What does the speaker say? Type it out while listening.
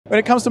When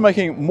it comes to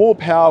making more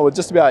power with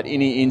just about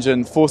any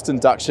engine, forced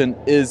induction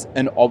is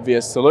an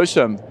obvious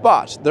solution,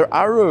 but there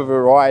are a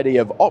variety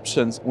of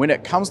options when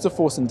it comes to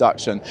forced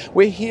induction.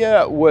 We're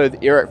here with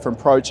Erik from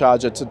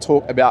ProCharger to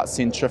talk about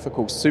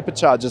centrifugal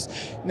superchargers.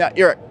 Now,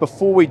 Erik,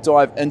 before we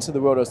dive into the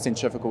world of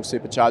centrifugal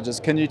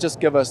superchargers, can you just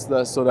give us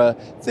the sort of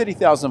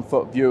 30,000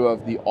 foot view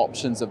of the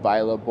options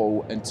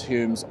available in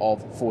terms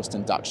of forced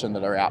induction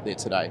that are out there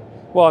today?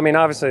 Well, I mean,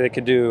 obviously they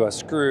could do a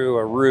screw,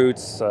 a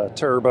roots, a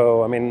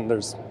turbo. I mean,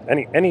 there's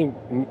any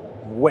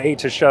way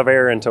to shove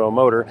air into a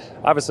motor.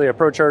 Obviously, a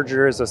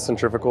ProCharger is a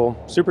centrifugal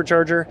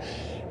supercharger,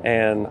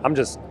 and I'm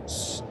just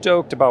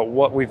stoked about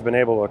what we've been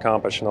able to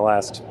accomplish in the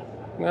last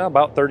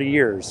about 30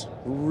 years,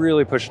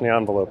 really pushing the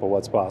envelope of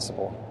what's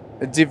possible.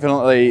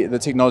 Definitely, the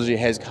technology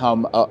has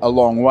come a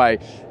long way.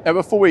 Now,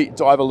 before we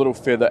dive a little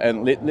further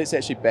in, let's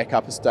actually back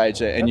up a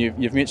stage. And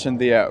you've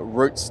mentioned there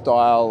root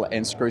style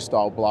and screw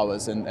style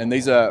blowers, and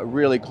these are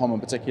really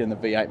common, particularly in the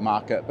V8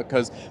 market,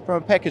 because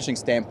from a packaging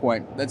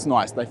standpoint, that's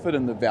nice. They fit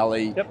in the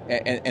valley,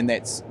 and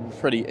that's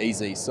pretty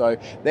easy. So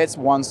that's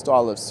one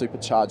style of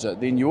supercharger.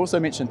 Then you also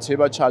mentioned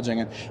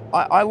turbocharging, and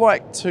I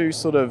like to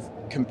sort of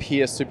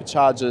compare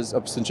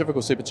superchargers,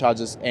 centrifugal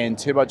superchargers and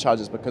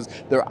turbochargers, because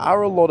there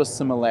are a lot of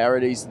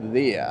similarities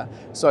there.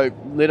 So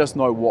let us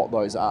know what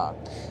those are.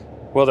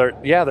 Well,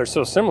 they're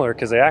so similar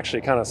because they actually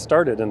kind of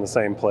started in the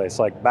same place.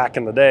 Like back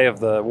in the day of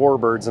the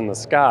warbirds in the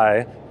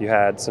sky, you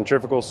had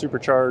centrifugal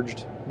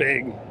supercharged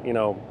big,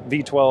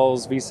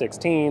 V12s,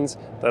 V16s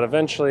that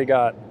eventually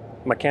got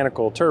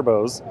mechanical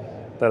turbos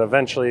that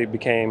eventually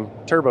became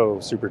turbo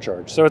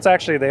supercharged. So it's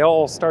actually, they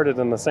all started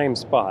in the same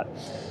spot.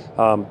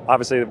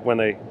 Obviously, when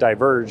they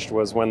diverged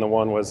was when the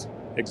one was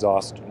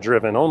exhaust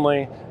driven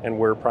only, and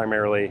we're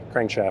primarily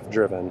crankshaft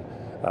driven,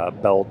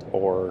 belt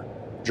or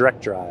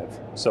direct drive.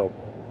 So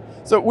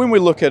when we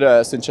look at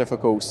a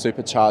centrifugal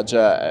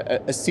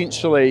supercharger,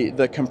 essentially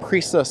the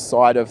compressor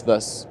side of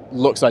this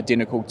looks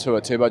identical to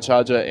a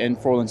turbocharger, and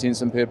for all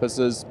intents and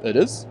purposes, it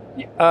is?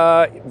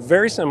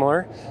 Very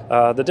similar.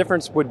 The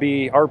difference would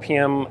be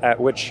RPM at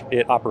which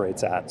it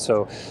operates at.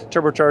 So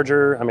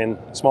turbocharger, I mean,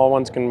 small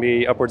ones can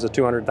be upwards of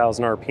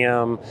 200,000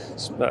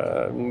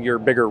 RPM. Your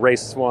bigger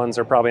race ones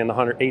are probably in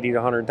the 80 to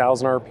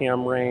 100,000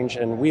 RPM range.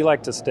 And we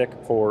like to stick,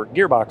 for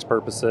gearbox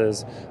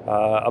purposes,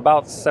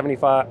 about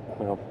 75,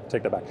 well,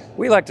 take that back.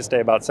 We like to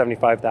stay about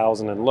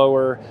 75,000 and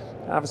lower.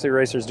 Obviously,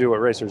 racers do what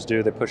racers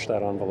do. They push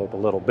that envelope a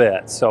little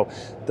bit. So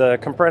the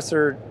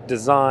compressor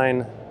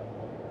design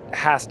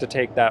has to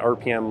take that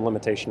RPM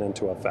limitation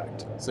into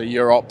effect. So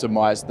you're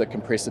optimized the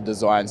compressor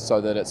design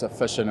so that it's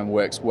efficient and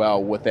works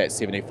well with that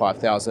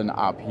 75,000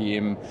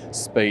 RPM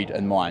speed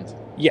in mind?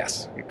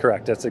 Yes,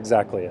 correct. That's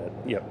exactly it.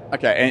 Yep.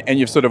 Okay, and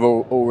you've sort of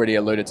already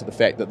alluded to the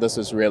fact that this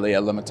is really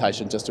a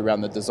limitation just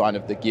around the design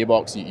of the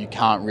gearbox. You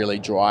can't really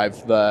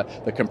drive the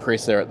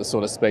compressor at the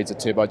sort of speeds a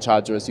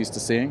turbocharger is used to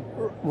seeing?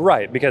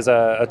 Right, because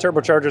a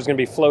turbocharger is going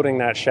to be floating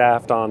that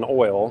shaft on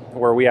oil,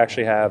 where we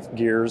actually have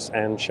gears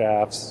and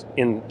shafts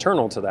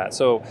internal to that.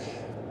 So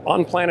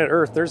on planet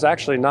Earth, there's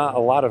actually not a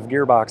lot of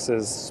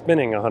gearboxes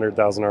spinning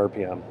 100,000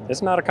 RPM.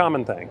 It's not a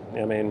common thing.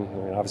 I mean,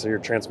 obviously your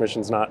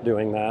transmission's not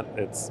doing that.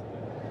 It's,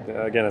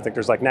 again, I think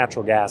there's like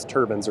natural gas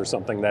turbines or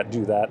something that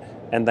do that,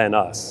 and then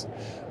us.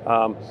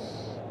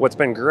 What's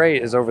been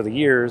great is over the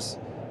years,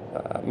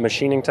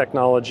 machining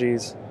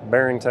technologies,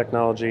 bearing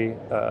technology,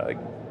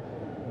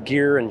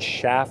 gear and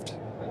shaft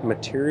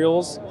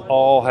materials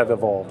all have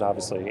evolved,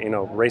 obviously.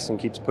 Racing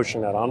keeps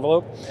pushing that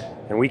envelope,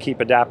 and we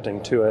keep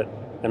adapting to it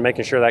and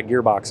making sure that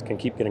gearbox can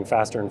keep getting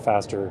faster and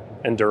faster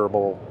and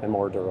durable and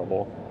more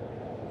durable.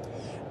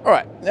 All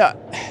right, now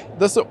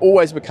this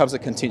always becomes a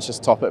contentious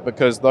topic,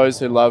 because those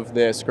who love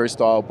their screw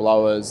style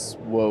blowers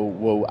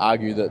will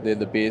argue that they're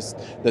the best.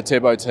 The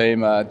turbo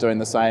team are doing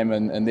the same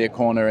in their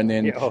corner, and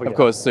then of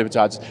course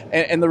superchargers.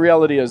 And the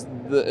reality is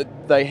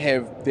that they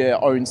have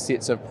their own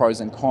sets of pros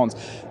and cons.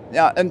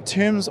 Now, in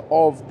terms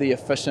of the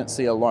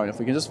efficiency alone, if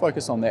we can just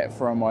focus on that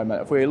for a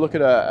moment, if we look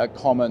at a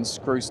common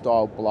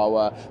screw-style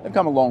blower, they've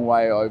come a long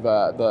way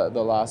over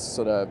the last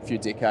sort of few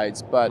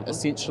decades, but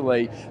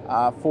essentially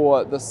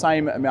for the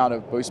same amount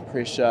of boost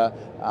pressure,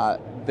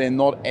 they're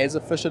not as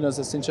efficient as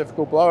a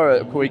centrifugal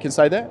blower. We can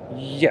say that?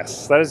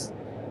 Yes, that is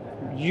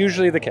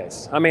usually the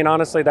case. I mean,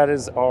 honestly, that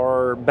is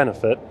our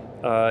benefit.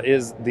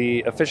 Is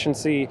the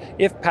efficiency,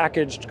 if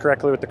packaged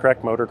correctly with the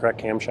correct motor,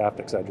 correct camshaft,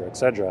 et cetera, et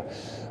cetera.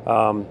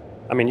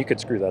 I mean, you could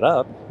screw that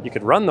up. You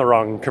could run the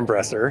wrong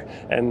compressor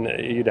and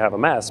you'd have a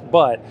mess.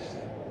 But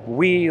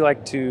we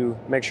like to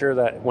make sure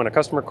that when a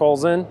customer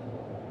calls in,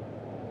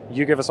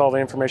 you give us all the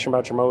information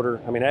about your motor.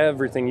 I mean,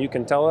 everything you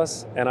can tell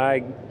us, and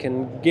I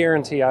can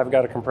guarantee I've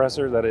got a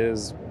compressor that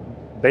is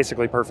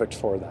basically perfect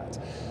for that.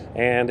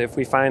 And if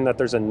we find that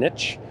there's a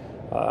niche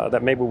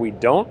that maybe we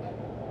don't,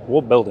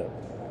 we'll build it.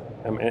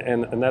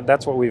 And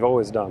that's what we've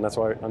always done. That's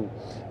why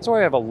I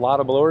have a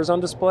lot of blowers on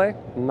display.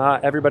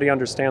 Not everybody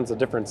understands the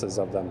differences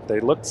of them. They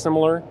look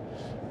similar.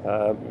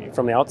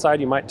 From the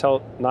outside, you might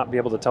not be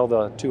able to tell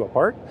the two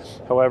apart.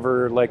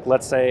 However, like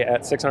let's say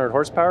at 600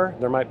 horsepower,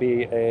 there might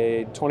be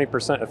a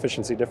 20%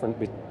 efficiency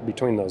difference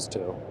between those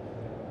two.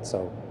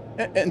 So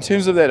In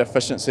terms of that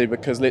efficiency,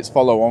 because let's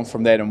follow on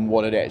from that and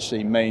what it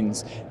actually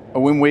means.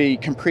 When we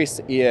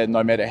compress air,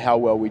 no matter how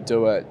well we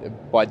do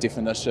it, by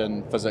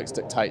definition, physics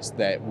dictates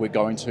that we're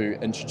going to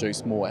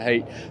introduce more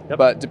heat. Yep.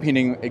 But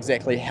depending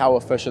exactly how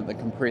efficient the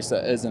compressor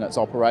is in its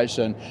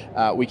operation,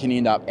 we can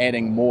end up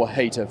adding more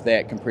heat if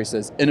that compressor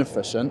is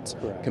inefficient.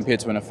 Correct. Compared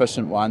to an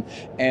efficient one.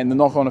 And the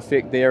knock-on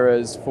effect there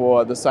is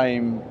for the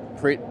same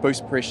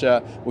boost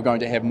pressure, we're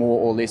going to have more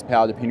or less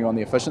power depending on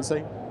the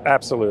efficiency.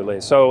 Absolutely.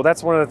 So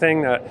that's one of the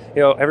things that,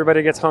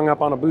 everybody gets hung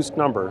up on a boost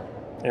number.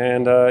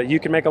 And you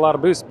can make a lot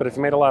of boost, but if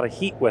you made a lot of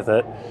heat with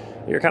it,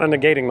 you're kind of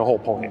negating the whole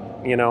point,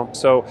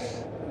 So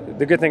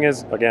the good thing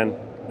is, again,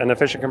 an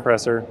efficient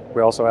compressor.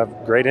 We also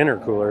have great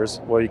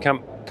intercoolers. Well, you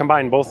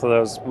combine both of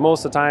those.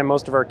 Most of the time,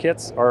 most of our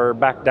kits are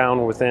back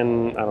down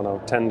within,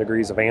 10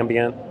 degrees of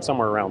ambient,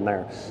 somewhere around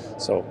there.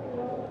 So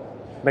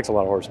makes a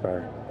lot of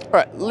horsepower. All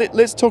right,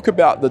 let's talk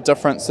about the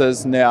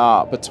differences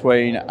now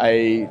between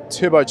a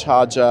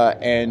turbocharger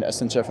and a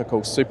centrifugal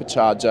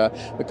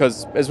supercharger,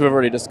 because as we've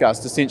already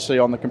discussed, essentially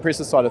on the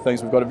compressor side of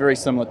things, we've got a very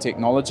similar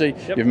technology.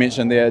 Yep. You've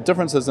mentioned there are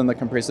differences in the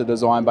compressor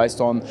design based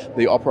on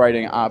the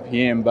operating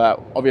RPM,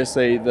 but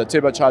obviously the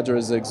turbocharger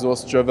is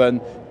exhaust driven,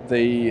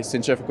 the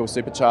centrifugal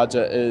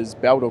supercharger is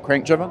belt or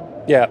crank driven?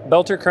 Yeah,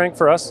 belt or crank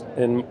for us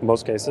in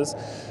most cases.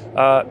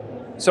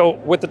 So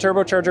with the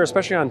turbocharger,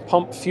 especially on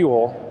pump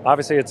fuel,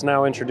 obviously it's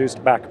now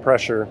introduced back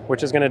pressure,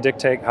 which is going to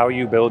dictate how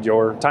you build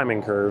your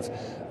timing curve.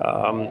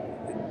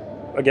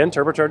 Again,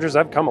 turbochargers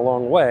have come a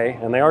long way,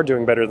 and they are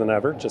doing better than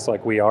ever, just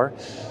like we are.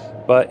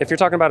 But if you're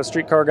talking about a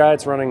street car guy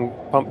that's running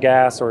pump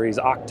gas or he's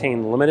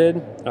octane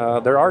limited,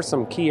 there are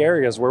some key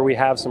areas where we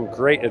have some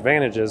great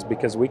advantages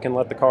because we can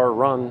let the car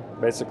run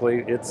basically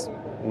its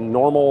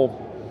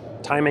normal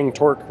timing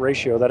torque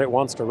ratio that it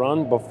wants to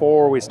run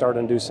before we start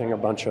inducing a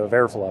bunch of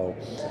airflow,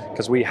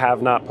 because we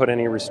have not put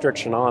any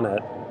restriction on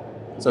it.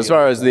 So as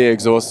far as the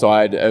exhaust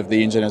side of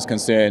the engine is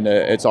concerned,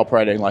 it's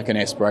operating like an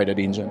aspirated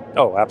engine?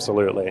 Oh,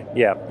 absolutely,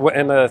 yeah.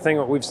 And the thing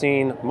that we've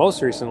seen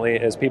most recently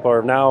is people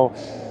are now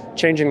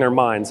changing their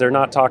minds. They're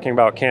not talking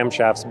about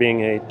camshafts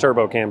being a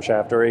turbo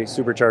camshaft or a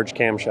supercharged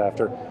camshaft.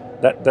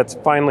 That's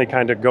finally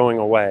kind of going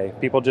away.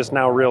 People just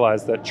now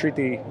realize that treat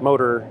the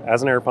motor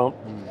as an air pump,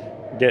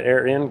 get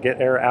air in,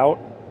 get air out,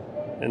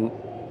 and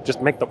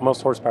just make the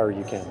most horsepower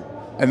you can.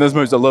 And this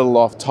moves a little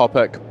off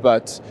topic,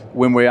 but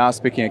when we are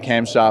speaking of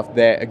camshaft,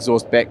 that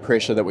exhaust back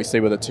pressure that we see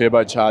with a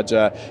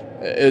turbocharger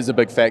is a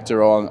big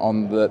factor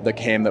on the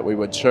cam that we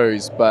would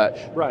choose. But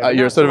right,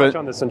 you're sort of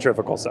on the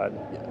centrifugal side.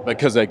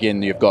 Because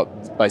again, you've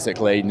got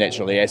basically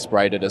naturally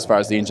aspirated as far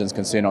as the engine's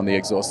concerned on the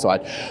exhaust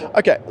side.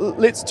 Okay,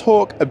 let's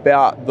talk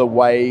about the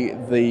way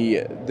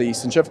the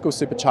centrifugal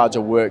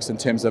supercharger works in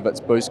terms of its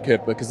boost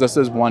curve, because this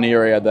is one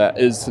area that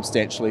is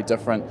substantially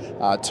different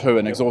to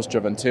an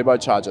exhaust-driven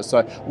turbocharger.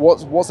 So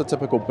what's a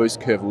typical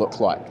boost curve look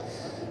like?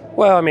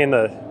 Well, I mean,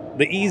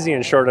 the easy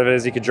and short of it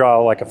is you could draw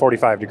like a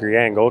 45-degree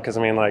angle, because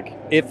I mean, like,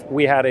 if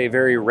we had a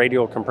very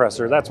radial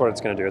compressor, that's what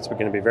it's going to do. It's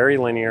going to be very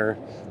linear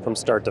from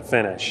start to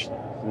finish.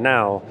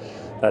 Now,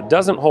 that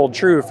doesn't hold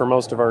true for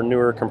most of our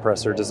newer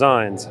compressor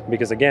designs,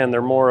 because again,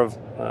 they're more of,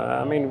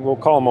 we'll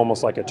call them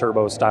almost like a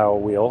turbo-style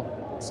wheel.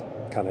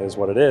 Kind of is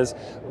what it is.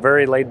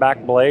 Very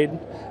laid-back blade,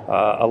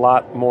 a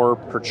lot more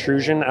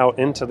protrusion out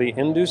into the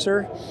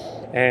inducer,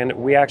 and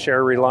we actually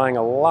are relying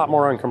a lot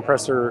more on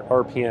compressor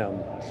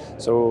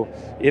RPM. So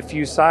if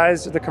you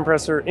sized the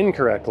compressor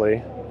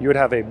incorrectly, you would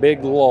have a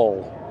big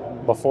lull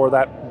before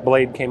that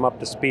blade came up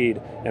to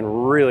speed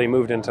and really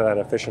moved into that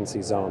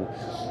efficiency zone.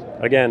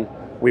 Again,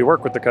 we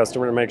work with the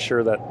customer to make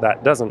sure that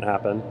that doesn't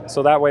happen.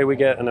 So that way we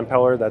get an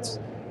impeller that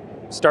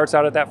starts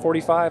out at that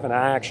 45 and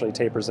actually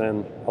tapers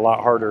in a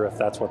lot harder if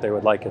that's what they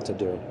would like it to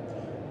do.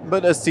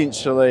 But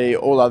essentially,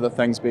 all other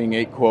things being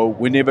equal,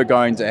 we're never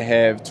going to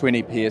have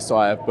 20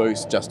 psi of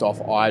boost just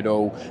off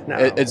idle. No.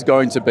 It's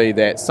going to be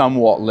that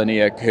somewhat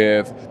linear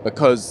curve,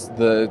 because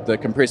the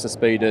compressor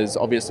speed is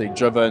obviously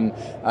driven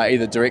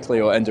either directly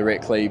or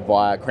indirectly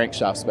via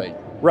crankshaft speed.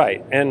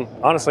 Right, and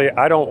honestly,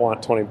 I don't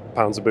want 20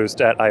 pounds of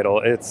boost at idle.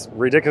 It's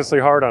ridiculously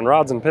hard on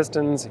rods and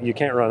pistons. You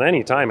can't run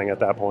any timing at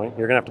that point.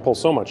 You're going to have to pull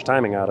so much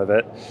timing out of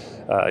it.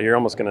 You're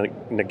almost going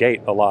to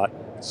negate a lot.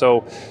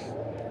 So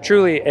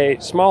truly a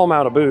small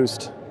amount of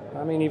boost,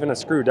 I mean, even a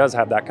screw does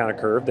have that kind of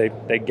curve.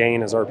 They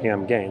gain as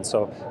RPM gains.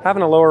 So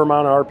having a lower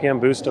amount of RPM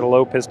boost at a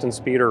low piston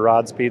speed or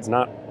rod speed is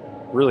not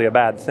really a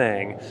bad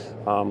thing.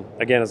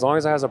 Again, as long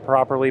as it has a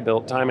properly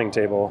built timing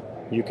table,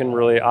 you can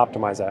really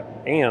optimize that.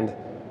 And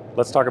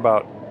let's talk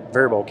about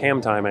variable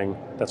cam timing.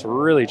 That's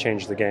really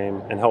changed the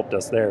game and helped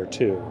us there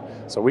too.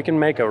 So we can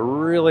make a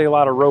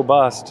lot of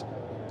robust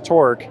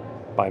torque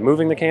by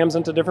moving the cams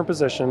into different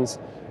positions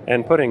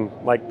and putting,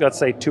 like, let's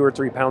say 2 or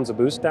 3 pounds of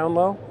boost down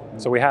low.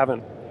 So we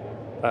haven't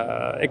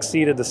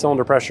exceeded the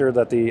cylinder pressure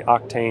that the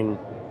octane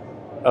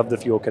of the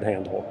fuel could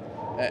handle.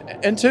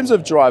 In terms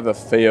of driver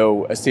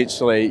feel,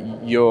 essentially,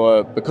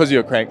 because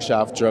you're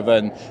crankshaft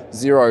driven,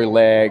 zero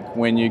lag.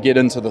 When you get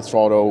into the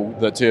throttle,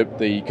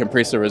 the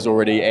compressor is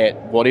already at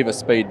whatever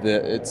speed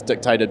that it's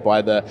dictated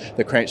by the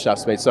crankshaft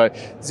speed. So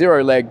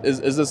zero lag.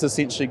 Is this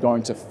essentially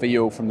going to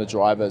feel from the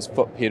driver's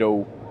foot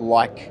pedal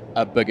like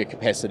a bigger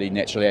capacity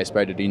naturally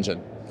aspirated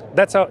engine?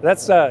 That's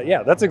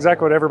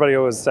exactly what everybody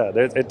always said.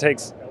 It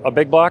takes a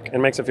big block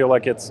and makes it feel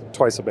like it's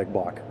twice a big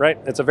block, right?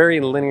 It's a very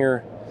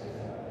linear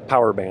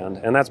power band,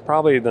 and that's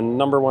probably the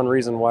number one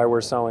reason why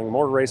we're selling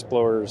more race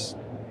blowers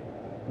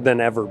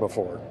than ever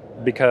before,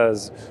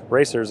 because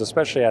racers,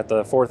 especially at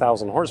the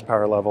 4,000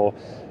 horsepower level,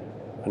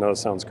 I know this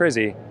sounds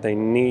crazy, they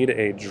need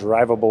a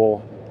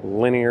drivable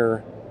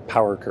linear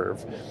power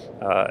curve,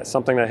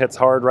 something that hits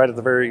hard right at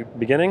the very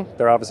beginning.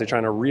 They're obviously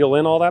trying to reel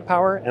in all that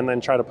power and then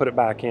try to put it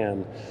back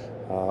in,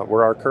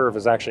 where our curve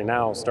is actually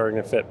now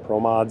starting to fit Pro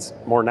Mods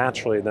more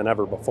naturally than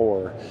ever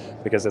before,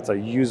 because it's a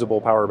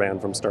usable power band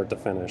from start to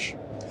finish.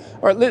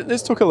 All right,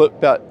 let's talk a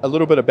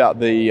little bit about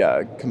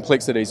the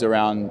complexities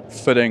around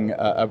fitting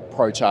a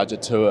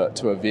ProCharger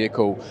to a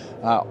vehicle.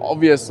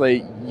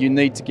 Obviously, you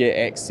need to get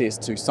access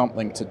to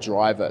something to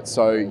drive it,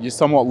 so you're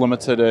somewhat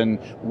limited in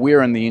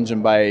where in the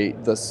engine bay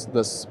this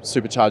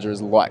supercharger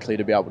is likely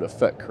to be able to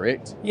fit,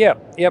 correct?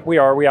 Yep, we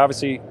are. We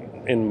obviously,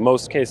 in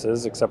most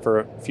cases, except for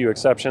a few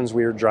exceptions,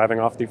 we are driving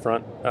off the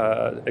front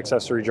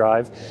accessory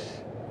drive.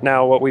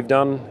 Now, what we've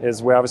done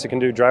is we obviously can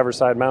do driver's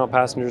side mount,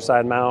 passenger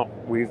side mount.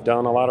 We've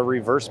done a lot of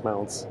reverse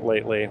mounts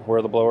lately,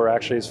 where the blower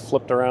actually is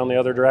flipped around the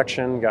other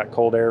direction, got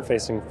cold air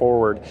facing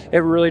forward. It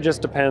really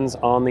just depends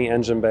on the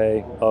engine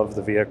bay of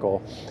the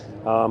vehicle.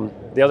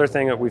 The other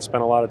thing that we've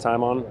spent a lot of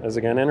time on is,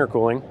 again,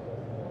 intercooling,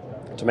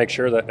 to make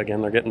sure that,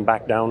 again, they're getting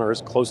back down or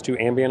as close to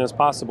ambient as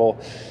possible.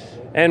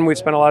 And we've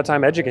spent a lot of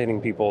time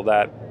educating people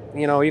that,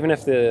 you know, even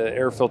if the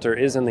air filter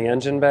is in the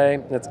engine bay,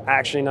 it's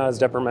actually not as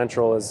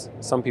detrimental as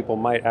some people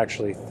might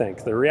actually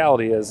think. The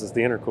reality is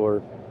the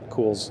intercooler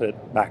cools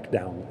it back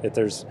down.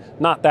 There's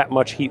not that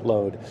much heat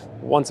load.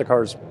 Once a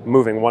car's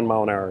moving 1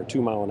 mile an hour,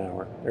 2 mile an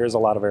hour, there is a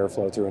lot of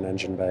airflow through an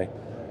engine bay.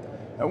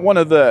 One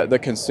of the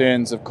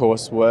concerns, of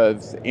course,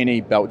 with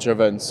any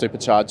belt-driven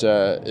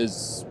supercharger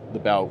is the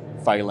belt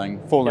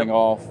falling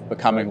off,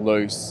 becoming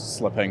loose,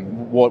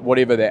 slipping,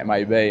 whatever that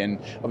may be. And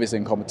obviously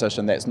in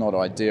competition, that's not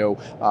ideal.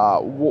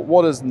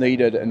 What is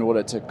needed in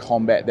order to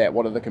combat that?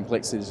 What are the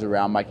complexities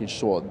around making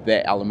sure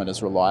that element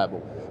is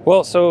reliable?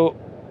 Well, so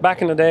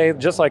back in the day,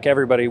 just like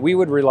everybody, we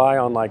would rely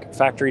on like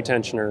factory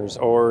tensioners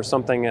or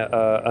something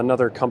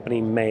another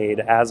company made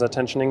as a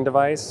tensioning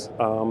device.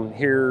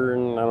 Here,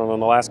 in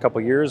the last couple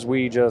of years,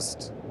 we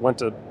just went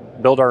to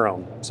build our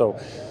own. So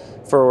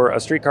for a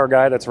street car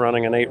guy that's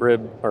running an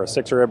 8-rib or a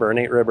 6-rib or an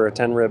 8-rib or a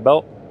 10-rib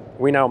belt,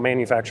 we now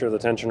manufacture the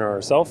tensioner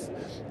ourselves.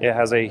 It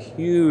has a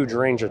huge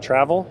range of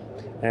travel,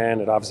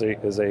 and it obviously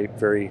is a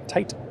very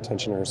tight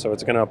tensioner, so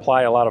it's going to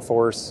apply a lot of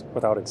force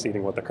without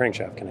exceeding what the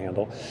crankshaft can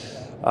handle,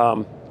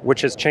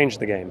 which has changed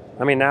the game.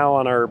 I mean, now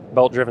on our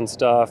belt-driven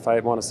stuff, I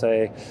want to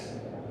say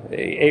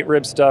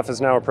 8-rib stuff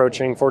is now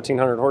approaching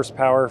 1,400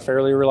 horsepower,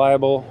 fairly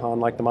reliable on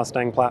like the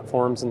Mustang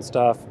platforms and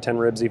stuff. 10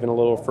 ribs even a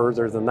little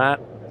further than that.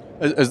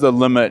 Is the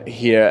limit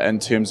here in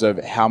terms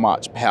of how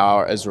much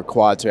power is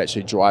required to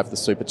actually drive the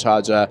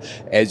supercharger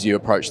as you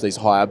approach these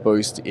higher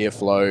boost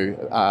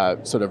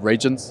airflow sort of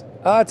regions?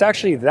 It's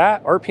actually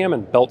that RPM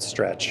and belt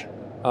stretch.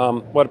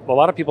 What a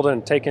lot of people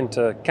didn't take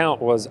into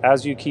account was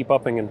as you keep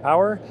upping in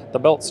power, the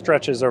belt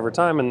stretches over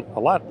time, and a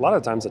lot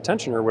of times the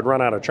tensioner would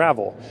run out of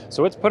travel.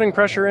 So it's putting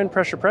pressure in,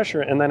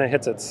 pressure, and then it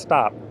hits its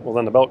stop. Well,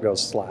 then the belt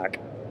goes slack,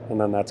 and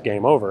then that's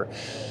game over.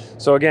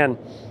 So again,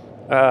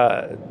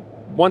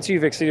 once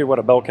you've exceeded what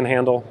a belt can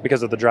handle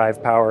because of the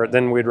drive power,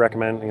 then we'd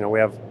recommend, we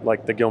have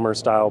like the Gilmer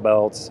style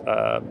belts,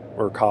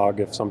 or COG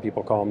if some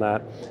people call them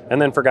that.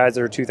 And then for guys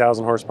that are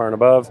 2,000 horsepower and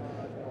above,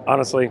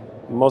 honestly,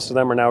 most of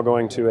them are now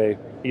going to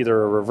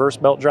either a reverse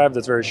belt drive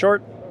that's very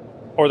short,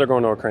 or they're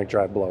going to a crank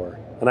drive blower.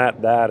 And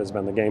that has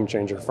been the game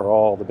changer for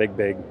all the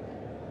big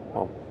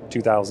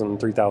 2,000,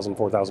 3,000,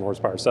 4,000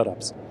 horsepower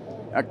setups.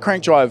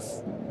 Crank drive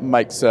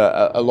makes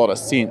a lot of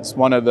sense.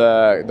 One of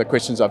the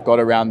questions I've got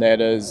around that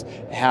is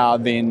how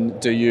then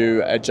do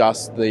you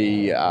adjust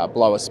the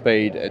blower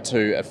speed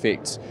to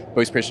affect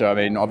boost pressure? I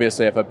mean,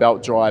 obviously if a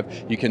belt drive,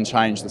 you can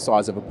change the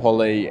size of a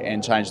pulley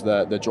and change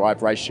the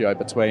drive ratio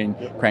between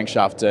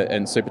crankshaft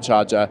and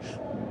supercharger.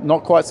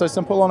 Not quite so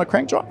simple on a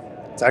crank drive?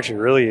 It's actually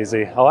really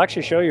easy. I'll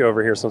actually show you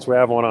over here since we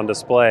have one on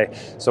display.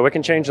 So we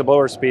can change the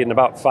blower speed in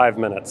about 5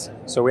 minutes.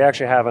 So we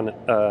actually have an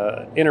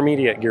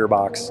intermediate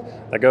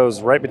gearbox that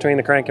goes right between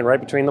the crank and right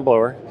between the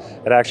blower.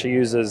 It actually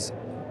uses,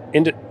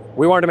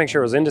 we wanted to make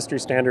sure it was industry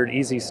standard,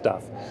 easy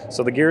stuff.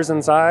 So the gears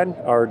inside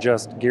are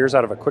just gears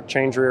out of a quick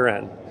change rear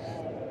end.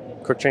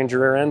 Quick change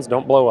rear ends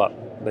don't blow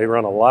up. They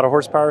run a lot of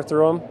horsepower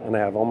through them, and they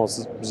have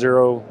almost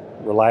zero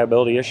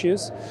reliability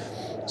issues.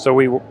 So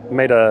we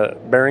made a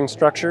bearing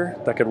structure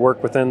that could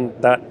work within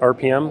that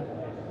RPM,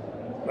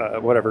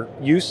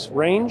 use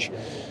range,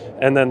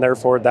 and then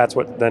therefore that's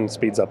what then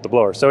speeds up the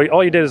blower. So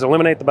all you did is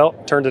eliminate the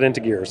belt, turned it into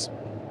gears.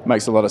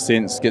 makes a lot of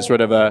sense, gets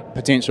rid of a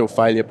potential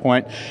failure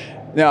point.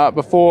 Now,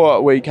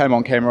 before we came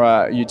on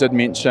camera, you did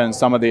mention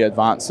some of the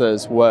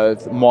advances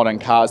with modern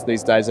cars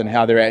these days and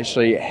how they're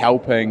actually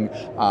helping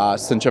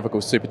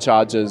centrifugal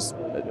superchargers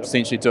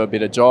essentially do a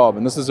better job.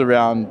 And this is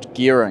around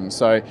gearing.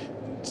 So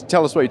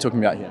tell us what you're talking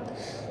about here.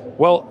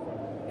 Well,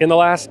 in the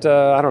last,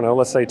 I don't know,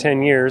 let's say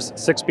 10 years,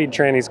 6-speed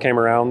trannies came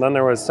around. Then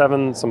there was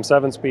some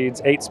 7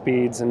 speeds, 8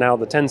 speeds, and now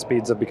the 10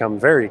 speeds have become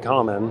very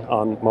common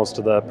on most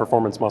of the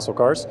performance muscle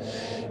cars.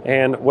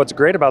 And what's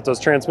great about those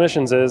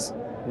transmissions is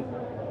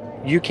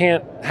you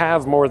can't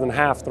have more than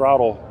half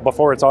throttle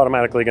before it's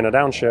automatically going to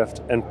downshift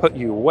and put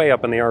you way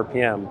up in the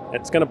RPM.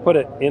 It's going to put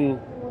it in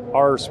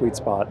our sweet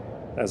spot,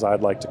 as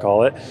I'd like to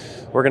call it.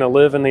 We're going to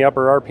live in the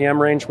upper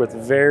RPM range with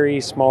very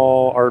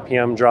small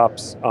RPM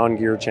drops on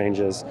gear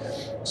changes.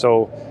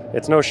 So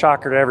it's no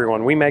shocker to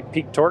everyone. We make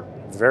peak torque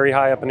very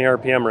high up in the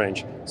RPM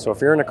range. So if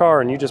you're in a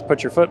car and you just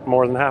put your foot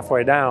more than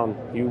halfway down,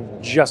 you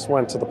just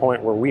went to the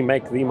point where we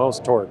make the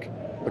most torque,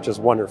 which is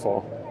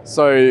wonderful.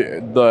 So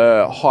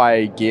the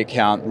high gear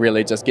count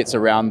really just gets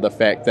around the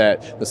fact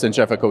that the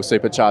centrifugal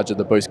supercharger,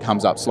 the boost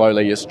comes up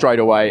slowly. You're straight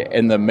away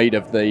in the meat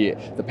of the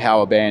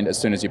power band as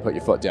soon as you put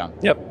your foot down.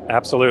 Yep,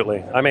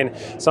 absolutely. I mean,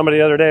 somebody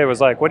the other day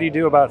was like, what do you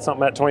do about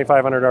something at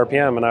 2,500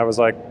 RPM? And I was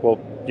like, well,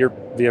 your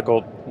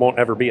vehicle won't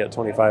ever be at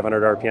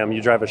 2,500 RPM.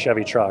 You drive a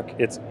Chevy truck.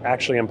 It's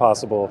actually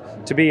impossible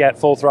to be at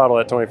full throttle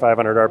at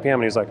 2,500 RPM.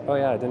 And he's like, oh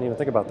yeah, I didn't even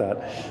think about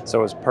that. So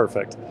it was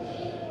perfect.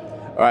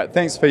 All right,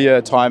 thanks for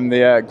your time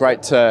there.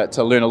 Great to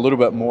learn a little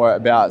bit more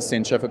about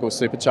centrifugal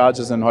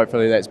superchargers, and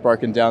hopefully that's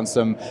broken down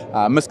some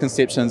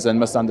misconceptions and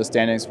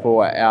misunderstandings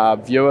for our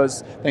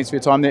viewers. Thanks for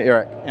your time there,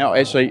 Erik. Now,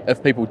 actually,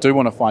 if people do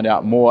want to find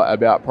out more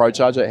about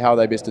ProCharger, how are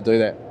they best to do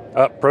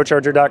that?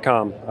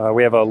 ProCharger.com.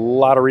 We have a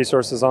lot of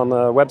resources on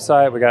the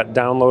website. We got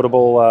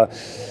downloadable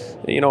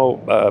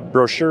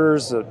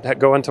brochures that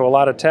go into a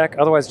lot of tech.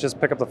 Otherwise,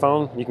 just pick up the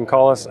phone. You can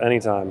call us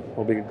anytime.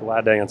 We'll be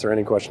glad to answer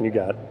any question you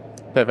got.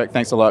 Perfect.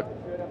 Thanks a lot.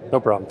 No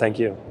problem. Thank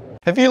you.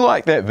 If you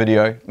like that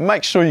video,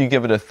 make sure you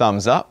give it a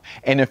thumbs up,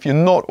 and if you're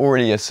not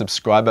already a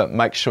subscriber,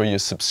 make sure you're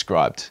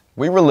subscribed.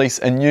 We release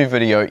a new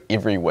video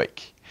every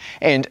week.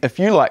 And if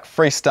you like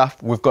free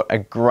stuff, we've got a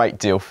great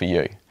deal for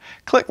you.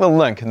 Click the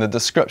link in the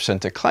description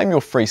to claim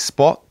your free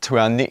spot to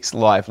our next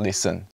live lesson.